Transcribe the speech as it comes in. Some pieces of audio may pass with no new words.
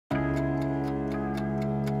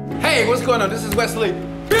Hey, what's going on? This is Wesley,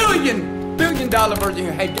 billion dollar virgin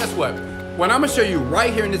here. Hey, guess what? What I'm gonna show you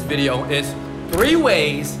right here in this video is 3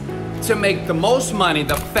 ways to make the most money,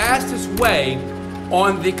 the fastest way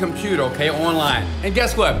on the computer, okay, online. And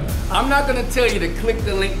guess what? I'm not gonna tell you to click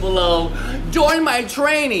the link below, join my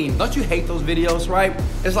training. Don't you hate those videos, right?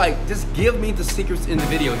 It's like, just give me the secrets in the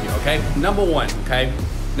video here, okay? Number 1, okay?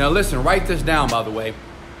 Now listen, write this down, by the way.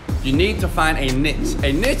 You need to find a niche.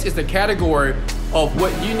 A niche is the category of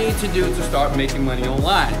what you need to do to start making money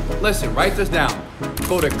online. Listen, write this down.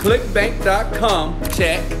 Go to clickbank.com,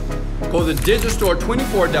 check. Go to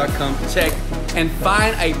digitalstore24.com, check, and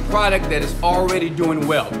find a product that is already doing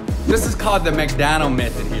well. This is called the McDonald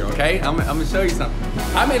method here, okay? I'm gonna show you something.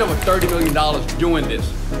 I made over $30 million doing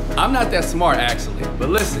this. I'm not that smart actually, but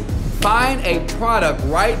listen, find a product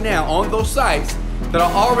right now on those sites that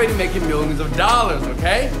are already making millions of dollars,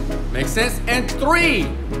 okay? Make sense? And 3,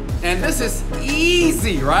 and this is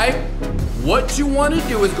easy, right? What you wanna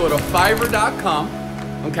do is go to Fiverr.com,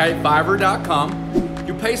 okay, Fiverr.com.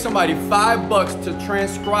 You pay somebody $5 to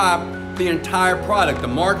transcribe the entire product, the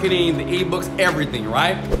marketing, the ebooks, everything,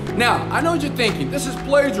 right? Now, I know what you're thinking, this is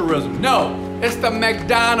plagiarism. No, it's the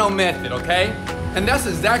McDonald method, okay? And that's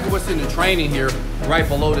exactly what's in the training here, right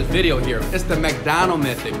below this video here. It's the McDonald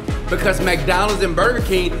method. Because McDonald's and Burger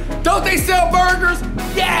King, don't they sell burgers?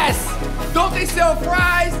 Yes! Don't they sell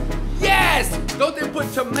fries? Yes! Don't they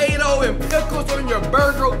put tomato and pickles on your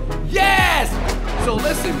burger? Yes! So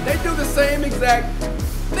listen, they do the same exact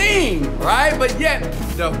thing, right? But yet,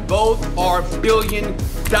 they both are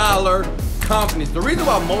billion-dollar companies. The reason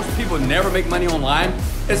why most people never make money online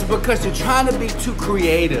is because you're trying to be too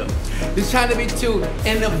creative. You're trying to be too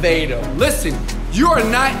innovative. Listen, you are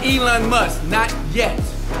not Elon Musk, not yet.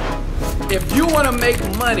 If you want to make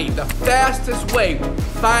money, the fastest way,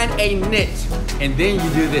 find a niche, and then you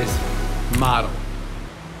do this, model.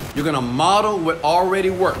 You're gonna model what already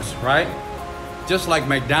works, right? Just like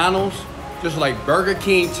McDonald's, just like Burger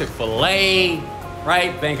King, Chick-fil-A,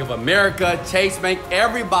 right? Bank of America, Chase Bank,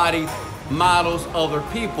 everybody models other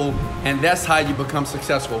people, and that's how you become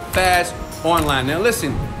successful fast online. Now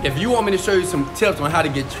listen, if you want me to show you some tips on how to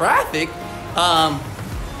get traffic,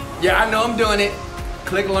 yeah, I know I'm doing it.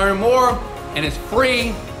 Click learn more, and it's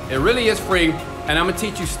free. It really is free, and I'm gonna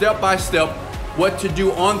teach you step by step what to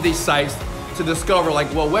do on these sites to discover,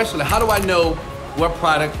 like, well, Wesley, how do I know what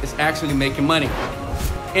product is actually making money?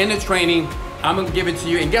 In the training, I'm gonna give it to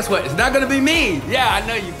you, and guess what? It's not gonna be me. Yeah, I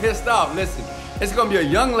know you pissed off. Listen, it's gonna be a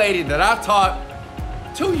young lady that I taught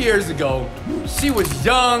 2 years ago. She was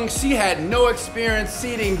young, she had no experience,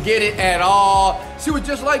 she didn't get it at all. She was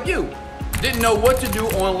just like you, didn't know what to do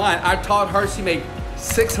online. I taught her, she made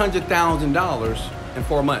 $600,000 in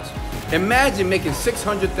 4 months. Imagine making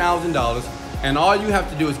 $600,000 and all you have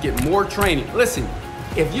to do is get more training. Listen,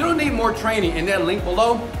 if you don't need more training in that link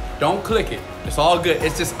below, don't click it. It's all good,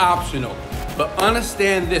 it's just optional. But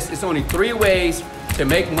understand this, it's only 3 ways to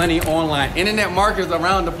make money online. Internet marketers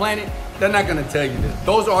around the planet, they're not gonna tell you this.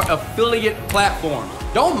 Those are affiliate platforms.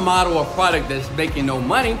 Don't model a product that's making no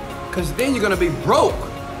money, because then you're gonna be broke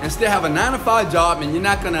and still have a 9-to-5 job, and you're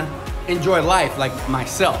not gonna enjoy life like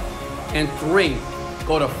myself. And 3,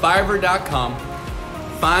 go to Fiverr.com,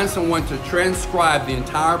 find someone to transcribe the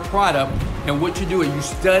entire product, and what you do is you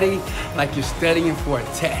study like you're studying for a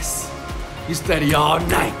test. You study all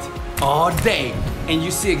night, all day, and you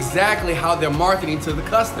see exactly how they're marketing to the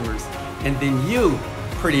customers. And then you,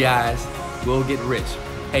 pretty eyes, will get rich.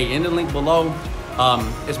 Hey, in the link below,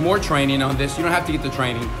 it's more training on this. You don't have to get the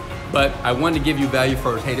training, but I wanted to give you value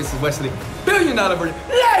first. Hey, this is Wesley, billion dollar virgin.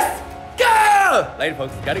 Let's go! Later,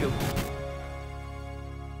 folks, gotta go.